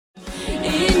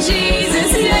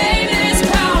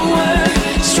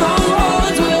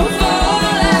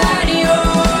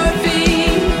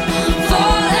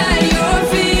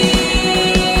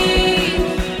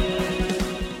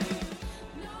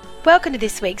Welcome to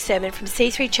this week's sermon from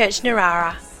C3 Church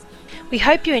Narara. We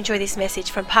hope you enjoy this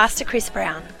message from Pastor Chris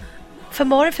Brown. For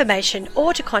more information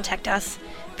or to contact us,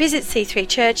 visit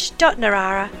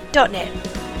c3church.narara.net.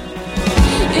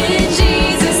 In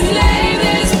Jesus' name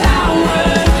there's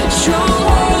power,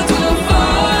 strongholds will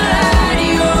fall at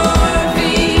your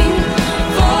feet,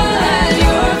 fall at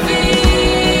your feet.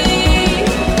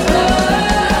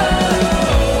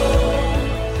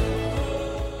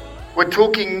 We're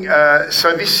talking,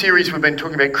 so this series we've been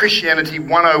talking about Christianity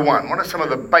 101. What are some of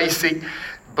the basic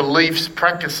beliefs,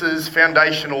 practices,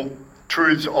 foundational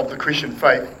truths of the Christian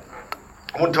faith?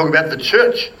 I want to talk about the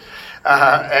church.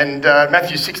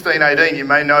 Matthew 16:18, you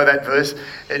may know that verse.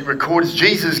 It records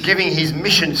Jesus giving his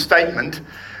mission statement,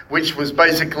 which was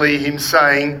basically him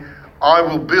saying, I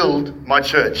will build my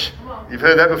church. You've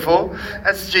heard that before?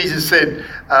 That's Jesus said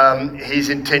his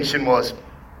intention was.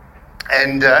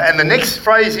 And the next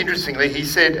phrase, interestingly, he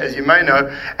said, as you may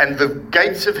know, and the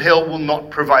gates of hell will not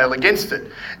prevail against it.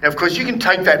 Now, of course, you can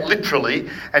take that literally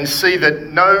and see that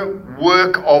no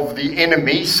work of the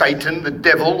enemy, Satan, the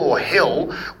devil, or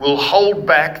hell, will hold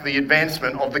back the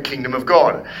advancement of the kingdom of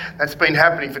God. That's been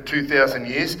happening for 2,000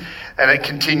 years, and it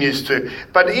continues to.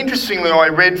 But interestingly, I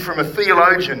read from a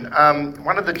theologian,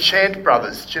 one of the Chant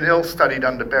brothers. Janelle studied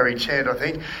under Barry Chant, I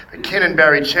think. Ken and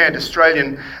Barry Chant,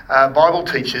 Australian Bible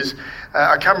teachers.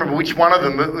 I can't remember which one of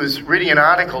them. It was reading an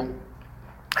article,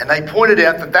 and they pointed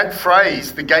out that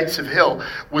phrase, the gates of hell,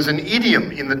 was an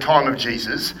idiom in the time of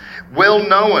Jesus, well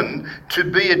known to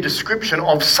be a description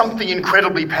of something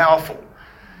incredibly powerful.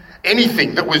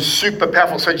 Anything that was super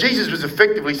powerful. So Jesus was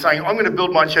effectively saying, I'm going to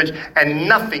build my church and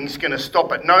nothing's going to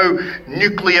stop it. No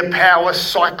nuclear power,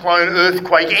 cyclone,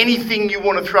 earthquake, anything you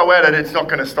want to throw at it, it's not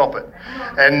going to stop it.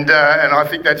 And I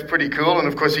think that's pretty cool. And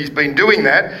of course, he's been doing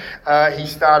that. He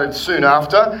started soon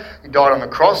after. He died on the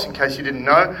cross, in case you didn't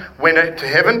know, went to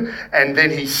heaven, and then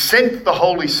he sent the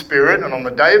Holy Spirit. And on the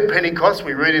day of Pentecost,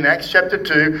 we read in Acts chapter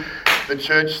 2, the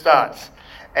church starts.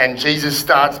 And Jesus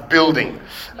starts building,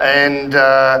 and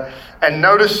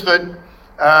notice that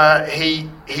he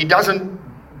doesn't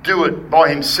do it by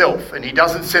himself, and he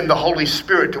doesn't send the Holy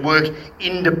Spirit to work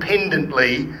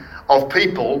independently of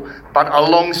people, but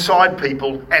alongside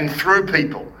people and through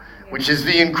people, which is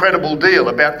the incredible deal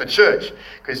about the church,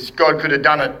 because God could have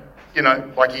done it, you know,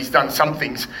 like he's done some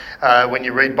things when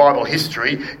you read Bible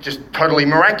history, just totally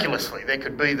miraculously. There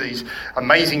could be these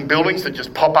amazing buildings that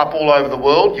just pop up all over the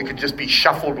world. You could just be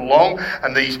shuffled along,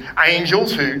 and these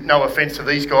angels, who, no offence to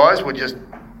these guys, were just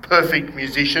perfect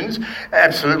musicians,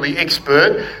 absolutely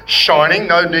expert, shining,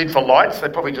 no need for lights. They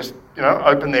probably just,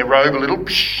 open their robe a little and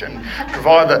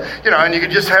provide the, and you could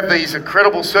just have these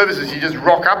incredible services you just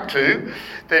rock up to.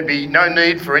 There'd be no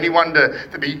need for anyone to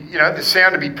be, the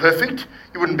sound to be perfect.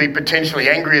 You wouldn't be potentially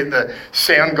angry at the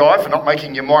sound guy for not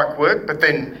making your mic work, but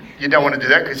then you don't want to do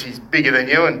that because he's bigger than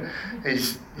you and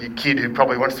he's your kid who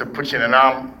probably wants to put you in an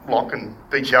arm lock and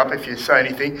beat you up if you say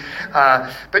anything.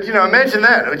 But, imagine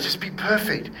that. It would just be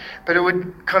perfect. But it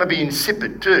would kind of be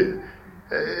insipid too.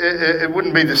 It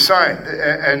wouldn't be the same.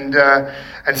 And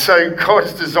so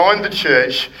God's designed the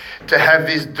church to have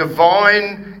this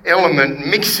divine element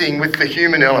mixing with the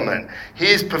human element.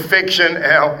 His perfection,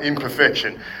 our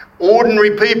imperfection.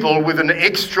 Ordinary people with an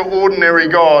extraordinary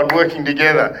God working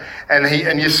together.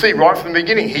 And you see right from the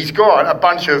beginning, he's got a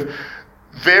bunch of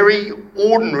very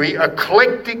ordinary,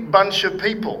 eclectic bunch of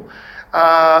people.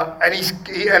 And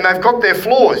they've got their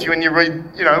flaws. When you read,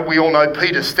 we all know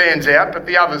Peter stands out, but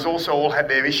the others also all had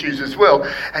their issues as well.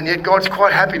 And yet God's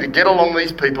quite happy to get along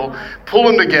these people, pull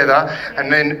them together,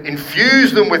 and then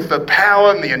infuse them with the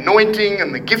power and the anointing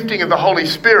and the gifting of the Holy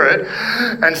Spirit,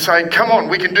 and say, come on,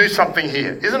 we can do something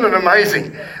here. Isn't it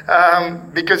amazing?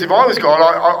 Because if I was God,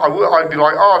 I'd be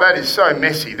like, oh, that is so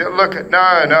messy. Look at,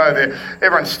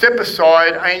 everyone step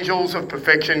aside, angels of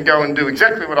perfection, go and do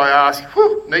exactly what I ask.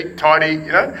 Whew, neat, tidy.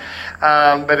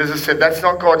 But as I said, that's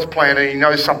not God's plan, and he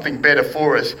knows something better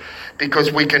for us,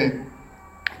 because we can,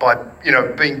 by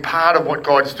being part of what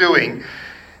God's doing,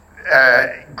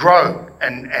 grow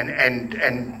and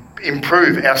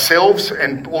improve ourselves,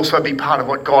 and also be part of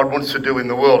what God wants to do in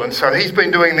the world. And so he's been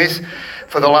doing this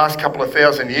for the last couple of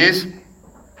thousand years,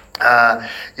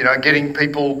 getting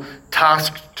people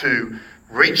tasked to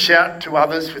reach out to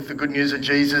others with the good news of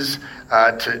Jesus,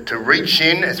 to reach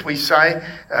in, as we say,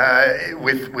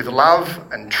 with love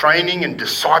and training and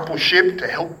discipleship to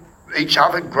help each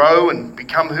other grow and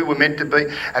become who we're meant to be.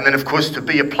 And then, of course, to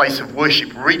be a place of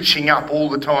worship, reaching up all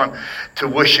the time to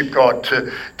worship God,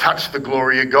 to touch the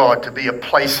glory of God, to be a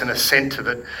place and a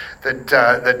centre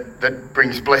that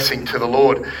brings blessing to the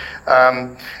Lord.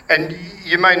 And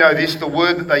you may know this, the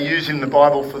word that they use in the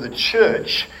Bible for the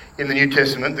church in the New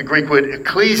Testament, the Greek word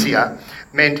ecclesia,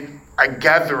 meant a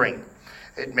gathering.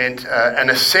 It meant an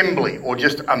assembly or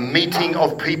just a meeting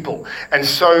of people. And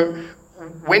so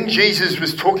when Jesus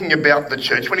was talking about the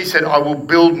church, when he said, I will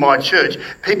build my church,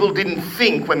 people didn't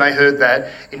think when they heard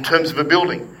that in terms of a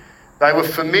building. They were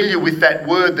familiar with that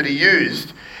word that he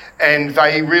used, and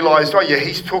they realised, oh yeah,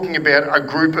 he's talking about a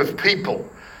group of people.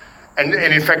 And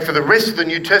in fact, for the rest of the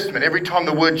New Testament, every time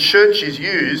the word church is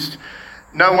used,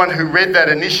 no one who read that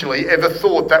initially ever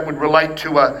thought that would relate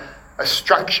to a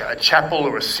structure, a chapel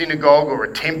or a synagogue or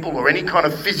a temple or any kind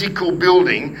of physical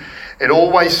building. It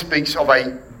always speaks of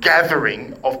a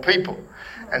gathering of people.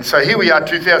 And so here we are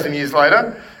 2,000 years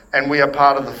later, and we are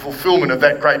part of the fulfillment of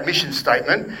that great mission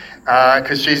statement,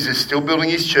 because Jesus is still building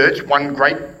his church, one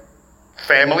great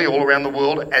family all around the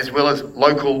world, as well as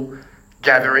local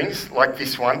gatherings like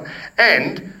this one,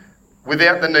 and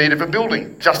without the need of a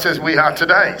building, just as we are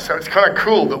today. So it's kind of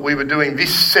cool that we were doing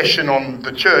this session on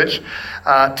the church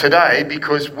today,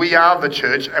 because we are the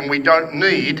church and we don't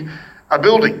need a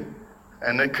building.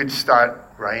 And it could start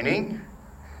raining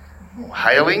or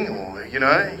hailing, or, you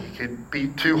could be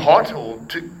too hot or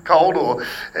too cold, or,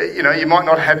 you might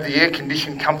not have the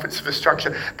air-conditioned comforts of a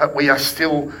structure, but we are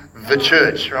still the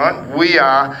church, right? We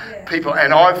are people.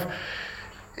 And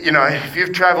if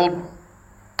you've travelled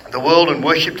the world and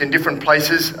worshipped in different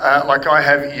places, like I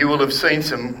have, you will have seen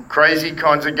some crazy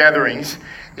kinds of gatherings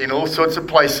in all sorts of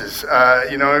places.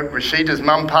 Rashita's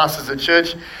mum pastors a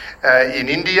church in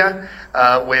India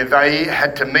where they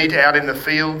had to meet out in the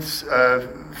fields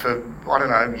for,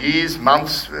 years,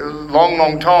 months,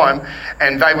 long time,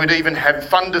 and they would even have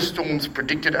thunderstorms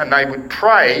predicted, and they would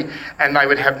pray, and they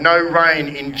would have no rain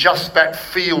in just that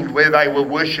field where they were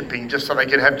worshipping, just so they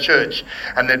could have church,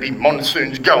 and there'd be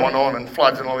monsoons going on and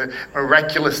floods and all that,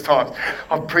 miraculous times.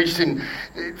 I've preached in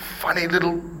funny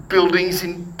little buildings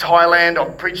in Thailand.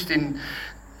 I've preached in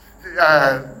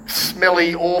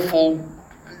smelly, awful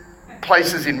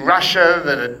places in Russia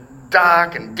that are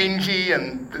dark and dingy,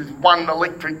 and there's one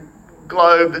electric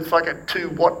globe that's like a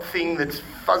 2-watt thing that's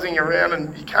fuzzing around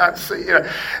and you can't see,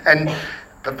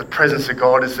 but the presence of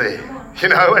God is there,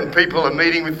 and people are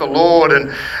meeting with the Lord, and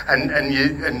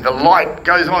the light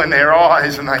goes on in their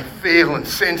eyes, and they feel and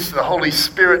sense the Holy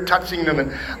Spirit touching them,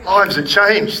 and lives are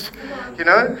changed,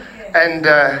 and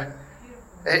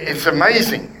it's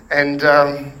amazing. And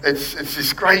it's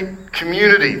this great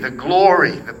community. The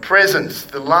glory, the presence,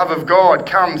 the love of God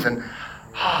comes and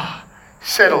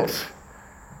settles,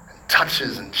 and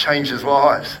touches and changes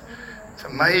lives. It's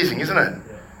amazing, isn't it?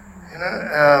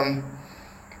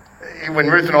 When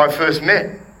Ruth and I first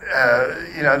met,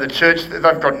 the church, they've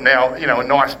got now, a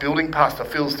nice building. Pastor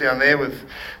Phil's down there with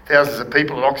thousands of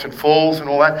people at Oxford Falls and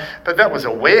all that. But that was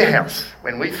a warehouse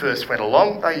when we first went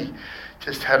along. They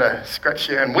just had a scratch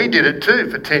there, and we did it too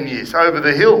for 10 years, over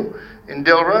the hill in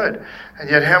Dell Road. And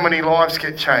yet how many lives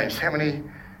get changed? How many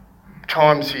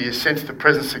times do you sense the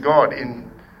presence of God in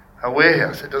a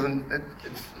warehouse? It doesn't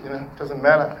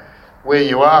matter where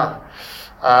you are.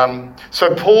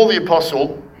 So Paul the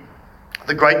Apostle,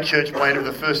 the great church planter of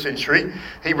the first century,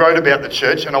 he wrote about the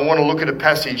church, and I want to look at a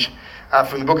passage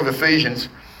from the book of Ephesians,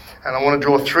 and I want to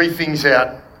draw 3 things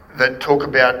out that talk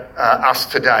about us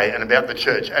today and about the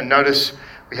church. And notice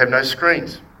we have no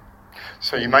screens.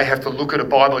 So you may have to look at a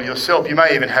Bible yourself. You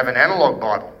may even have an analogue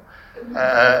Bible,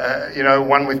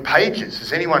 one with pages.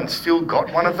 Has anyone still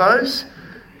got one of those?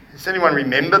 Does anyone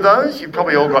remember those? You've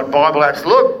probably all got Bible apps.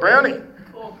 Look, Brownie.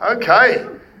 Okay.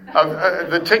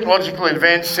 The technologically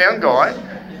advanced sound guy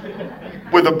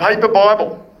with a paper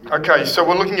Bible. Okay, so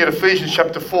we're looking at Ephesians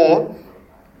chapter 4.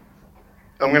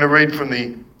 I'm going to read from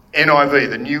the NIV,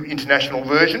 the New International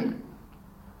Version.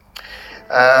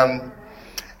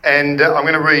 And I'm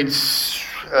going to read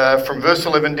from verse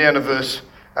 11 down to verse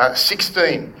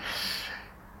 16.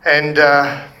 And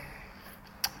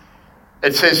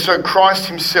it says, "So Christ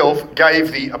himself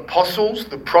gave the apostles,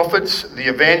 the prophets, the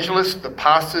evangelists, the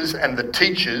pastors, and the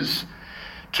teachers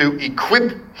to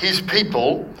equip his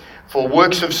people for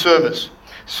works of service,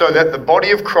 so that the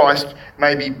body of Christ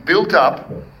may be built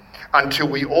up until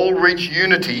we all reach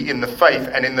unity in the faith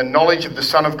and in the knowledge of the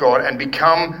Son of God, and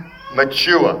become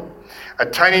mature,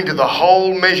 attaining to the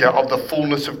whole measure of the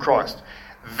fullness of Christ.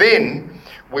 Then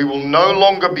we will no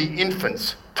longer be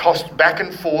infants, tossed back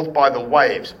and forth by the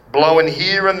waves, blown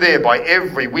here and there by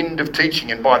every wind of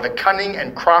teaching, and by the cunning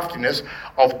and craftiness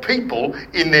of people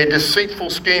in their deceitful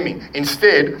scheming.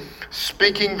 Instead,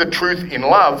 speaking the truth in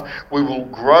love, we will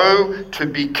grow to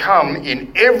become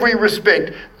in every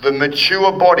respect the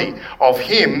mature body of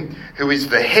him who is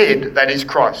the head, that is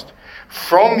Christ.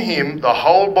 From him the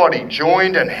whole body,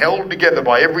 joined and held together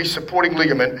by every supporting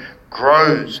ligament,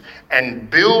 grows and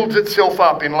builds itself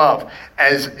up in love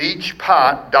as each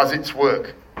part does its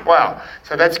work. Wow.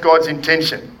 So that's God's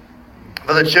intention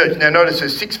for the church. Now notice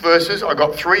there's 6 verses. I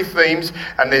got 3 themes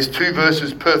and there's 2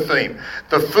 verses per theme.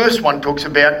 The first one talks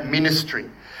about ministry.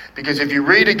 Because if you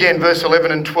read again verse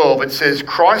 11 and 12, it says,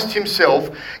 Christ himself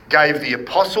gave the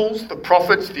apostles, the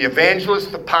prophets, the evangelists,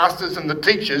 the pastors and the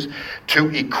teachers to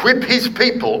equip his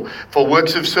people for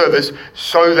works of service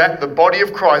so that the body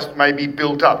of Christ may be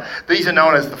built up. These are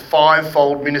known as the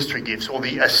 5-fold ministry gifts or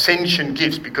the ascension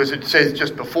gifts, because it says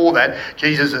just before that,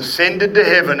 Jesus ascended to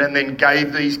heaven and then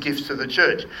gave these gifts to the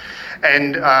church.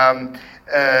 And,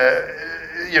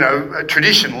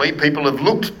 traditionally people have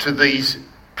looked to these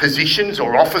positions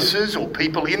or offices or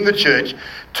people in the church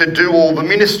to do all the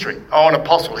ministry. Oh, an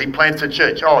apostle, he plants a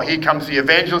church. Oh, here comes the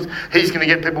evangelist, he's going to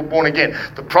get people born again.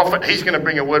 The prophet, he's going to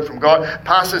bring a word from God.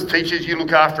 Pastors, teachers, you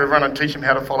look after everyone and teach them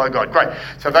how to follow God. Great.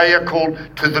 So they are called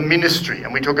to the ministry,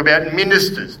 and we talk about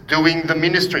ministers doing the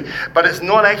ministry. But it's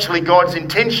not actually God's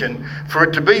intention for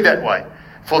it to be that way,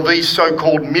 for these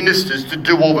so-called ministers to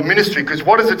do all the ministry. Because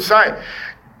what does it say?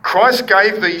 Christ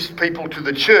gave these people to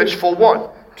the church for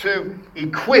what? To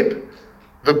equip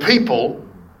the people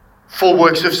for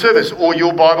works of service. Or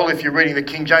your Bible, if you're reading the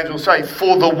King James, will say,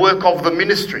 for the work of the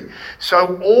ministry.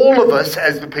 So all of us,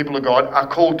 as the people of God, are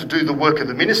called to do the work of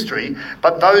the ministry,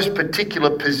 but those particular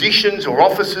positions or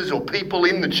offices or people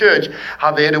in the church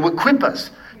are there to equip us,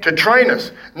 to train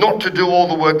us, not to do all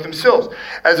the work themselves.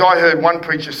 As I heard one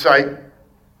preacher say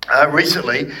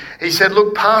recently, he said,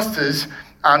 look, pastors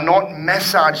are not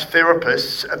massage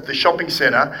therapists at the shopping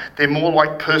centre. They're more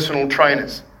like personal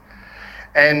trainers.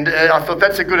 And I thought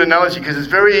that's a good analogy, because it's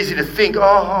very easy to think,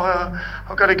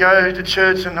 I've got to go to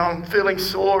church and I'm feeling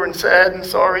sore and sad and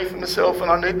sorry for myself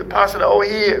and I need the pastor to,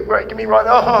 here, great, give me right,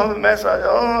 the massage,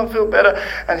 I feel better,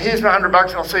 and here's my $100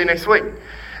 and I'll see you next week.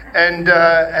 And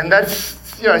that's,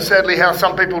 sadly how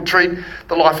some people treat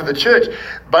the life of the church.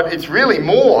 But it's really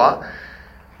more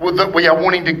that we are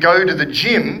wanting to go to the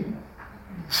gym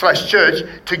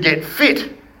 /church to get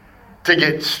fit, to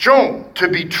get strong, to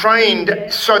be trained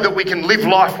so that we can live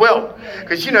life well.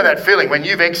 Because you know that feeling when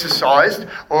you've exercised,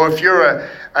 or if you're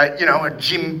a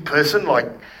gym person, like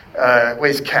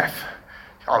where's Kath?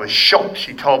 I was shocked.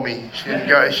 She told me she didn't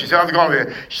go. She said,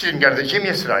 she didn't go to the gym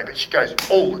yesterday, but she goes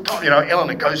all the time.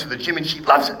 Eleanor goes to the gym and she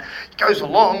loves it. She goes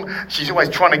along. She's always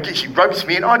trying to she ropes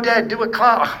me in. Oh, Dad, do a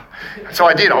class. So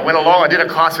I did. I went along. I did a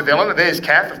class with Eleanor. There's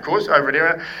Kath, of course, over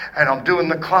there. And I'm doing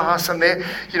the class, and there,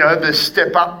 the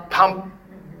step up, pump,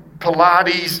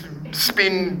 Pilates,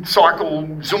 spin, cycle,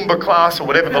 Zumba class, or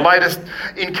whatever the latest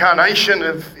incarnation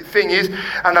of thing is,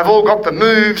 and they've all got the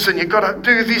moves, and you've got to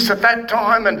do this at that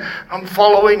time, and I'm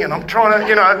following, and I'm trying to,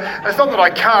 it's not that I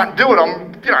can't do it,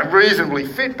 I'm, reasonably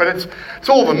fit, but it's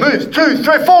all the moves. 2,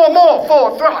 3, 4 more,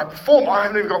 4, 4 more, I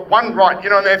haven't even got one right,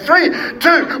 and then 3,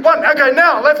 2, 1, okay,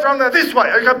 now, left arm, now this way,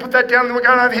 okay, put that down, and we're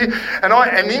going over here,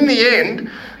 and in the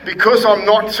end, because I'm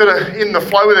not sort of in the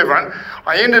flow with everyone,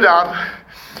 I ended up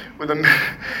with a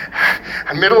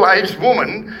middle-aged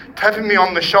woman tapping me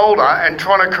on the shoulder and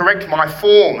trying to correct my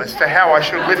form as to how I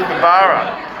should lift the bar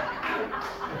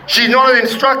up. She's not an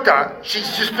instructor,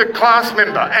 she's just a class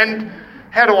member. And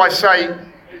how do I say,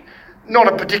 not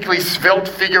a particularly svelte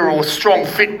figure or strong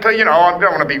fit, I don't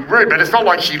want to be rude, but it's not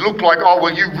like she looked like,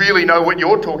 you really know what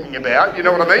you're talking about, you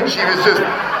know what I mean? She was just,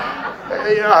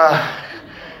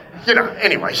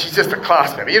 anyway, she's just a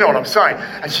class member, you know what I'm saying?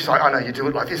 And she's like, I know you do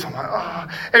it like this. I'm like,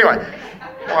 Anyway,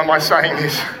 why am I saying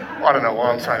this? I don't know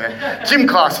why I'm saying that. Gym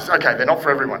classes, okay, they're not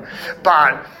for everyone.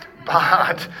 But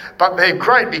they're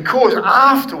great, because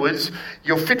afterwards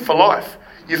you're fit for life.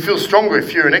 You feel stronger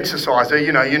if you're an exerciser.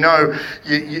 You just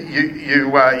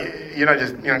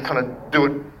kind of do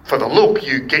it for the look.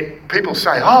 You get people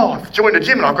say, I've joined a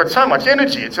gym and I've got so much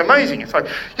energy. It's amazing. It's like,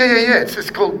 yeah.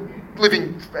 It's called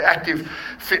living active,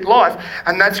 fit life,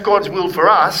 and that's God's will for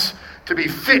us, to be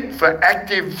fit for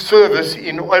active service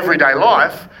in everyday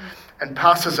life. And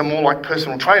pastors are more like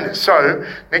personal trainers. So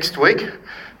next week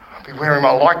I'll be wearing my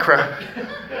Lycra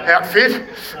outfit,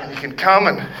 and you can come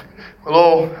and we'll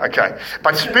all okay.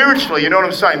 But spiritually, you know what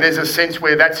I'm saying, there's a sense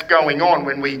where that's going on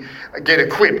when we get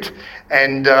equipped,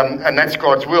 and that's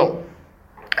God's will.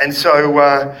 And so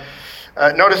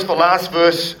notice the last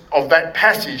verse of that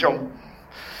passage.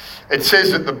 It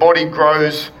says that the body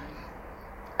grows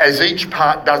as each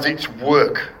part does its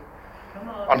work.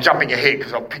 I'm jumping ahead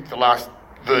because I've picked the last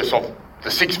verse of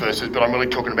the 6 verses, but I'm really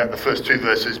talking about the first 2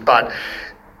 verses. But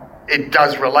it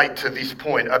does relate to this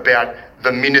point about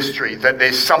the ministry, that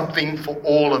there's something for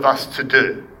all of us to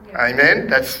do. Amen?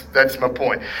 That's my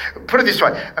point. Put it this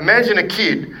way. Imagine a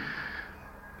kid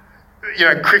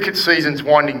cricket season's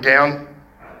winding down.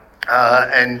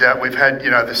 And we've had,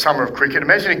 the summer of cricket.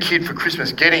 Imagine a kid for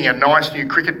Christmas getting a nice new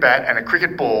cricket bat and a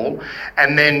cricket ball,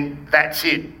 and then that's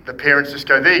it. The parents just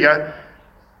go, there you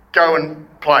go and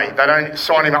play. They don't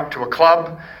sign him up to a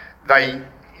club. They,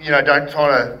 don't try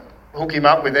to hook him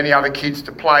up with any other kids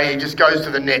to play. He just goes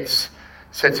to the nets,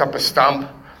 sets up a stump,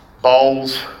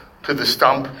 bowls to the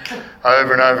stump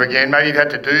over and over again. Maybe you've had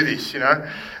to do this,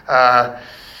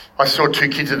 I saw two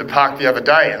kids at the park the other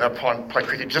day and they play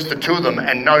cricket, just the two of them,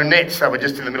 and no nets. They were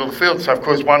just in the middle of the field. So, of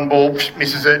course, one ball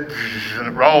misses it and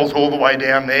it rolls all the way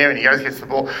down there and he goes, gets the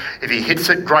ball. If he hits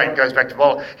it, great, goes back to the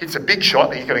ball. Hits a big shot,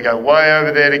 then he's got to go way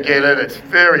over there to get it. It's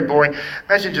very boring.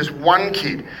 Imagine just one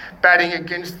kid batting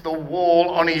against the wall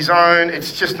on his own.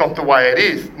 It's just not the way it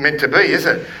is meant to be, is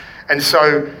it? And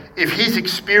so if his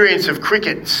experience of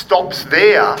cricket stops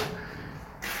there,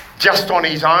 just on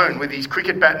his own with his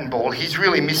cricket bat and ball, he's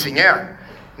really missing out.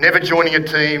 Never joining a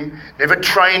team, never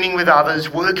training with others,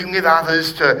 working with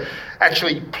others to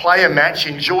actually play a match,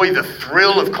 enjoy the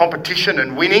thrill of competition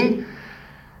and winning.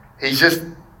 He's just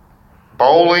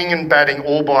bowling and batting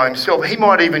all by himself. He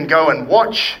might even go and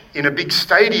watch in a big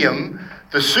stadium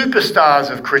the superstars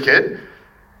of cricket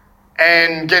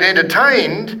and get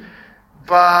entertained,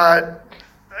 but,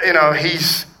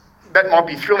 that might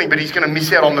be thrilling, but he's going to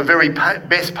miss out on the very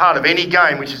best part of any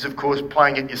game, which is, of course,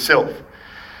 playing it yourself.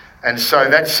 And so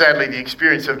that's sadly the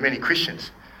experience of many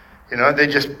Christians. They're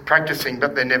just practicing,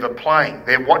 but they're never playing.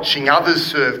 They're watching others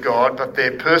serve God, but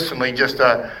they're personally just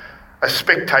a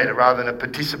spectator rather than a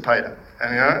participator.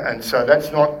 And so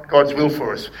that's not God's will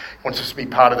for us. He wants us to be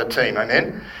part of the team,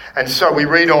 amen? And so we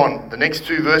read on the next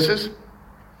two verses.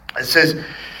 It says,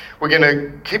 we're going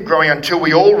to keep growing until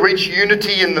we all reach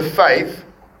unity in the faith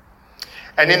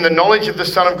and in the knowledge of the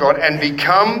Son of God, and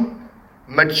become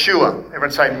mature.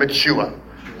 Everyone say mature.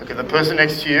 Look at the person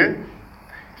next to you.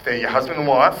 If they're your husband and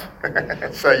wife,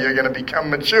 so you're going to become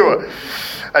mature.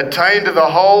 Attain to the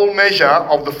whole measure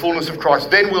of the fullness of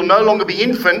Christ. Then we'll no longer be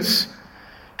infants,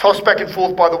 tossed back and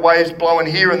forth by the waves, blown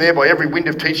here and there by every wind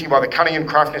of teaching, by the cunning and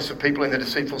craftiness of people in the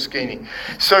deceitful scheming.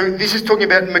 So this is talking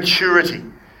about maturity,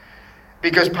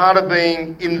 because part of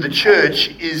being in the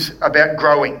church is about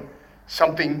growing.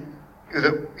 Something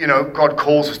that, God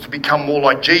calls us to become more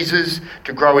like Jesus,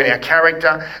 to grow in our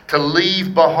character, to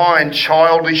leave behind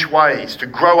childish ways, to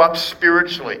grow up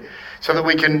spiritually so that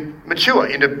we can mature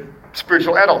into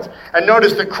spiritual adults. And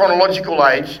notice that chronological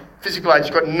age, physical age,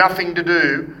 has got nothing to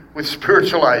do with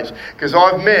spiritual age, because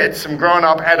I've met some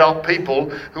grown-up adult people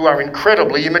who are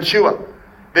incredibly immature.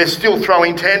 They're still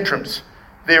throwing tantrums.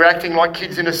 They're acting like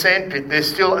kids in a sandpit. They're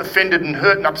still offended and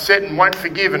hurt and upset and won't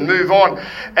forgive and move on.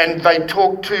 And they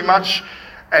talk too much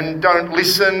and don't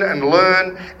listen and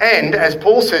learn. And, as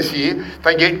Paul says here,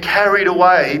 they get carried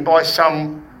away by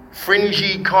some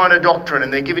fringy kind of doctrine,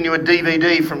 and they're giving you a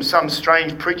DVD from some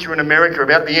strange preacher in America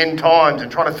about the end times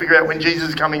and trying to figure out when Jesus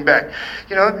is coming back.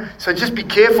 So just be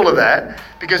careful of that,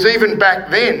 because even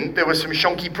back then there were some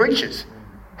shonky preachers.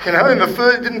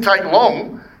 It didn't take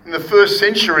long in the first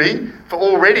century for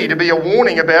already to be a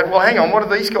warning about, well, hang on, what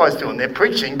are these guys doing? They're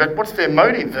preaching, but what's their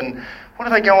motive and what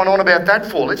are they going on about that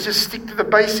for? Let's just stick to the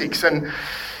basics.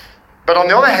 But on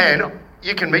the other hand,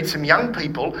 you can meet some young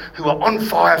people who are on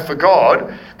fire for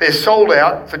God. They're sold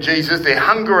out for Jesus. Their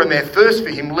hunger and their thirst for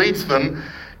him leads them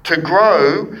to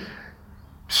grow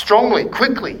strongly,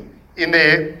 quickly in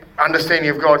their understanding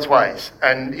of God's ways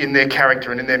and in their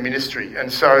character and in their ministry.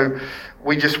 And so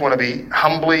we just want to be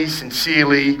humbly,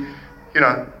 sincerely,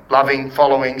 loving,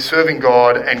 following, serving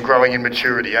God and growing in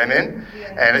maturity. Amen?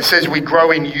 Yeah. And it says we grow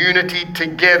in unity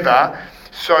together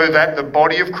so that the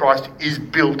body of Christ is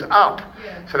built up.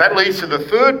 Yeah. So that leads to the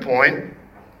third point.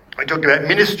 We talked about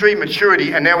ministry,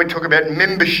 maturity, and now we talk about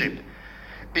membership.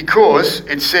 Because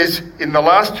it says in the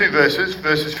last two verses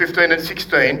 15 and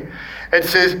 16, it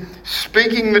says,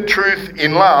 speaking the truth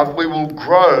in love, we will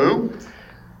grow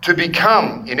to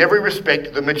become, in every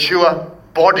respect, the mature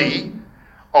body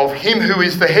of him who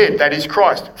is the head, that is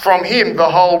Christ. From him, the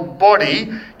whole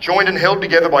body, joined and held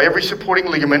together by every supporting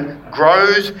ligament,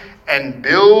 grows and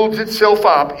builds itself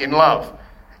up in love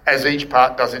as each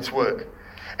part does its work.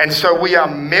 And so we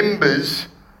are members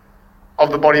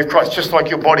of the body of Christ, just like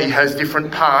your body has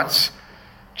different parts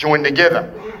joined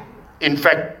together. In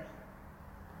fact,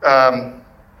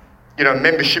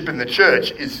 membership in the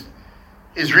church is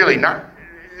really not,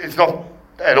 it's not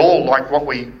at all like what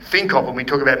we think of when we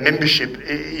talk about membership,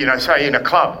 say in a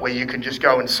club where you can just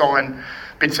go and sign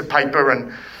bits of paper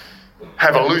and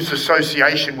have a loose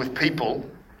association with people.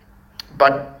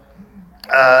 But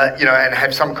and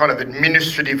have some kind of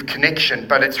administrative connection,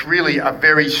 but it's really a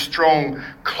very strong,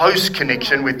 close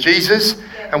connection with Jesus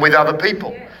and with other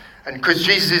people. And because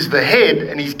Jesus is the head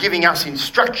and he's giving us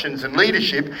instructions and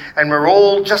leadership, and we're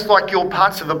all, just like your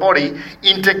parts of the body,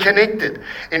 interconnected.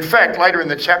 In fact, later in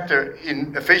the chapter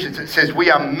in Ephesians, it says we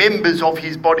are members of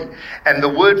his body. And the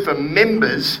word for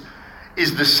members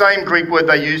is the same Greek word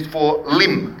they used for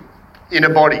limb in a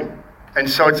body. And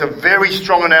so it's a very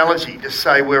strong analogy to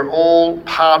say we're all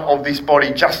part of this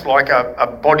body, just like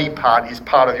a body part is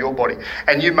part of your body.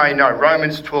 And you may know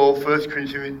Romans 12, 1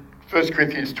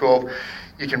 Corinthians 12,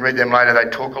 you can read them later. They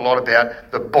talk a lot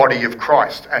about the body of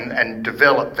Christ and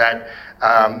develop that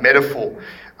metaphor.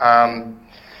 I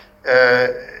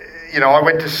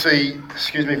went to see,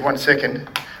 excuse me for 1 second,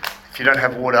 if you don't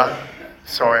have water,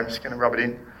 sorry, I'm just going to rub it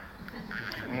in.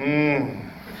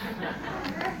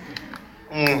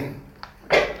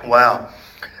 Wow.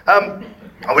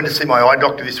 I went to see my eye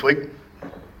doctor this week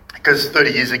because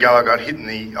 30 years ago I got hit in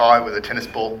the eye with a tennis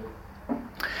ball.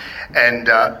 And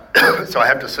so I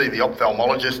have to see the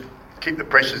ophthalmologist, keep the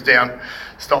pressures down,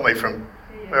 stop me from...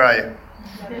 Where are you?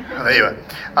 Oh, there you are.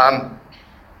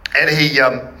 And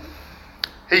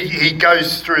he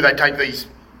goes through, they take these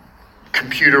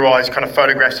computerised kind of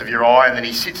photographs of your eye, and then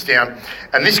he sits down.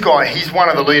 And this guy, he's one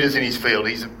of the leaders in his field.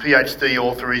 He's a PhD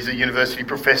author, he's a university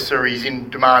professor, he's in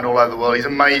demand all over the world. He's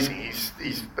amazing, he's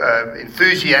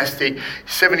enthusiastic,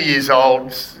 70 years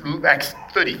old, acts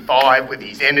 35 with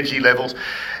his energy levels,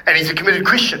 and he's a committed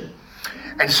Christian.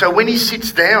 And so when he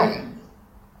sits down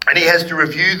and he has to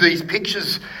review these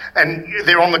pictures and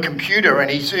they're on the computer and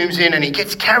he zooms in and he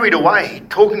gets carried away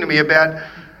talking to me about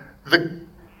the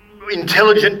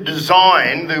intelligent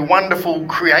design, the wonderful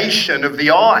creation of the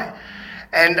eye.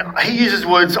 And he uses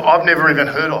words I've never even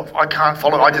heard of. I can't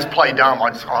follow. I just play dumb. I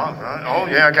just,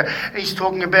 yeah, okay. And he's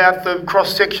talking about the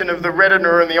cross-section of the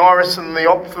retina and the iris and the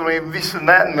ophthalmic, this and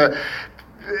that, and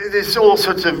there's all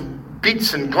sorts of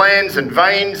bits and glands and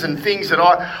veins and things that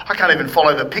I can't even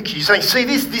follow the picture. You're saying, see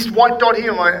this white dot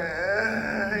here? I'm like,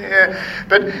 yeah.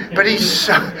 But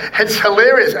it's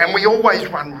hilarious. And we always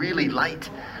run really late.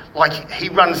 Like, he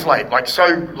runs late, like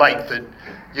so late that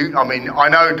I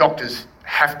know doctors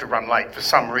have to run late for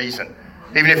some reason.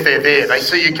 Even if they're there, they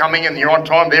see you coming and you're on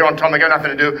time, they're on time, they got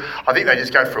nothing to do. I think they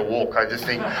just go for a walk. I just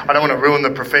think, I don't want to ruin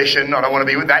the profession. I don't want to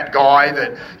be with that guy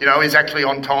that, is actually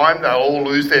on time. They'll all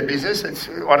lose their business.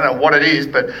 I don't know what it is,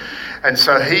 and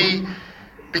so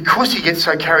because he gets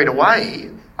so carried away,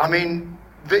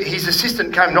 his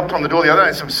assistant came, knocked on the door the other day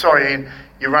and said, I'm sorry, Ian,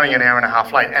 you're running an hour and a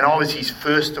half late. And I was his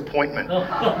first appointment.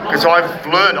 Because I've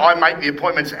learned I make the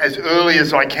appointments as early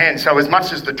as I can. So as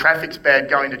much as the traffic's bad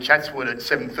going to Chatswood at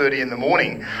 7:30 in the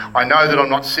morning, I know that I'm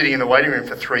not sitting in the waiting room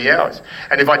for 3 hours.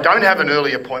 And if I don't have an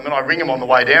early appointment, I ring them on the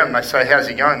way down and they say, how's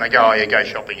he going? They go, oh yeah, go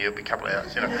shopping, it'll be a couple of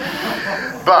hours,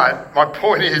 But my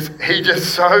point is, he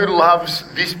just so loves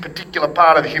this particular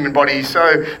part of the human body. He's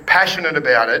so passionate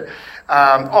about it.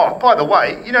 By the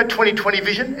way, 20/20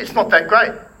 vision, it's not that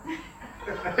great.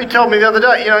 He told me the other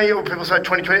day, people say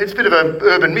 20/20, it's a bit of an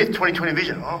urban myth, 20/20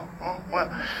 vision. Well.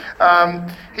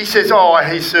 He says,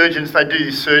 he's surgeons, they do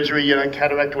this surgery,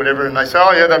 cataract or whatever, and they say,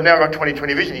 oh yeah, they've now got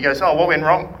 20/20 vision. He goes, what went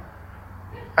wrong?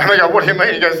 And I go, what do you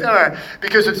mean? He goes, no,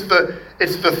 because it's the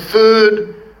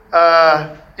third,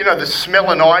 the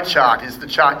smell and eye chart is the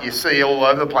chart you see all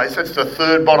over the place. That's the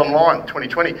third bottom line,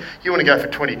 20/20. You want to go for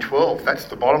 20/12, that's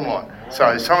the bottom line.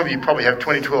 So some of you probably have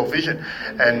 20/12 vision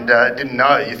and didn't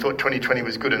know. You thought 20/20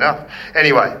 was good enough.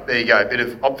 Anyway, there you go, a bit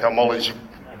of ophthalmology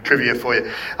trivia for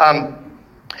you.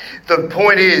 The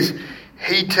point is,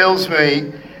 he tells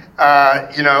me,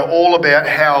 all about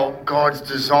how God's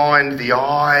designed the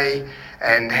eye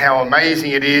and how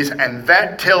amazing it is. And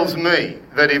that tells me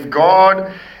that if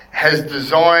God has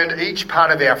designed each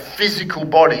part of our physical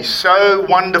body so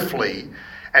wonderfully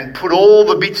and put all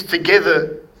the bits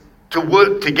together to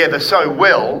work together so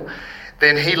well,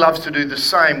 then he loves to do the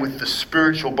same with the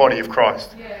spiritual body of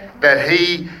Christ. Yeah. That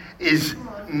he is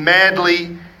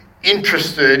madly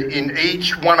interested in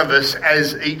each one of us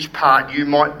as each part. You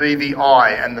might be the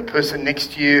eye and the person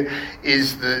next to you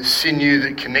is the sinew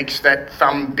that connects that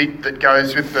thumb bit that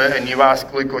goes with and you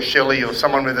ask Luke or Shelley or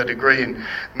someone with a degree in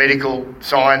medical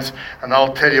science and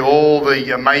they'll tell you all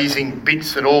the amazing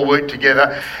bits that all work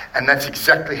together, and that's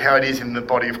exactly how it is in the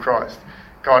body of Christ.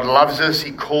 God loves us,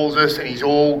 he calls us, and he's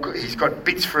got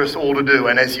bits for us all to do.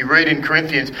 And as you read in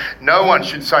Corinthians, no one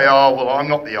should say, I'm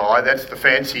not the eye, that's the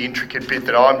fancy, intricate bit,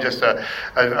 that I'm just a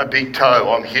big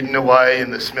toe. I'm hidden away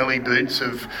in the smelly boots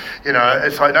of,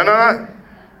 it's like, no.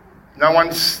 No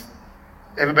one's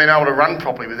Ever been able to run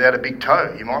properly without a big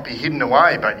toe? You might be hidden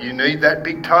away, but you need that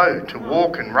big toe to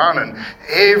walk and run, and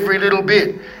every little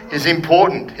bit is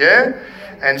important, yeah?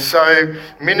 And so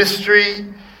ministry,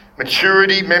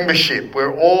 maturity, membership,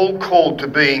 we're all called to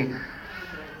being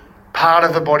part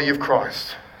of the body of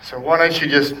Christ. So why don't you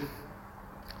just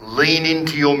lean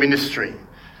into your ministry,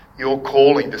 your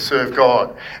calling to serve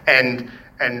God, and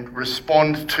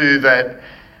respond to that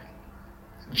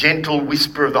gentle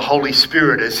whisper of the Holy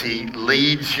Spirit as he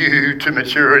leads you to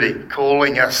maturity,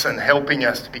 calling us and helping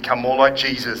us to become more like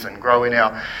Jesus and grow in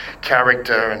our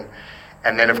character.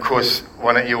 And then, of course,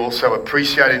 why don't you also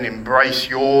appreciate and embrace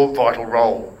your vital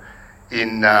role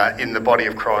in the body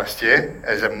of Christ, yeah,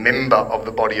 as a member of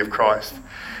the body of Christ.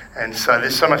 And so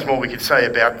there's so much more we could say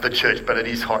about the church, but it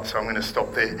is hot, so I'm going to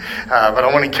stop there. But I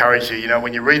want to encourage you,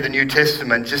 when you read the New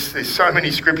Testament, there's so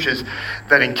many scriptures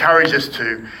that encourage us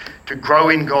to grow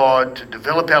in God, to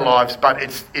develop our lives, but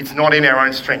it's not in our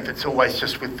own strength. It's always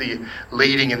just with the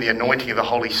leading and the anointing of the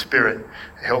Holy Spirit.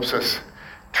 It helps us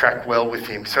track well with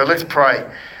him. So let's pray,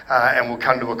 and we'll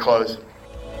come to a close.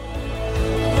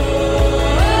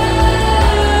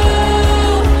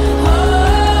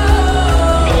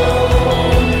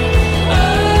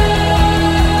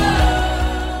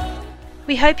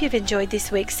 We hope you've enjoyed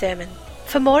this week's sermon.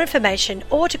 For more information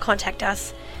or to contact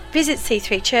us, visit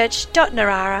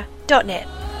c3church.narara.net.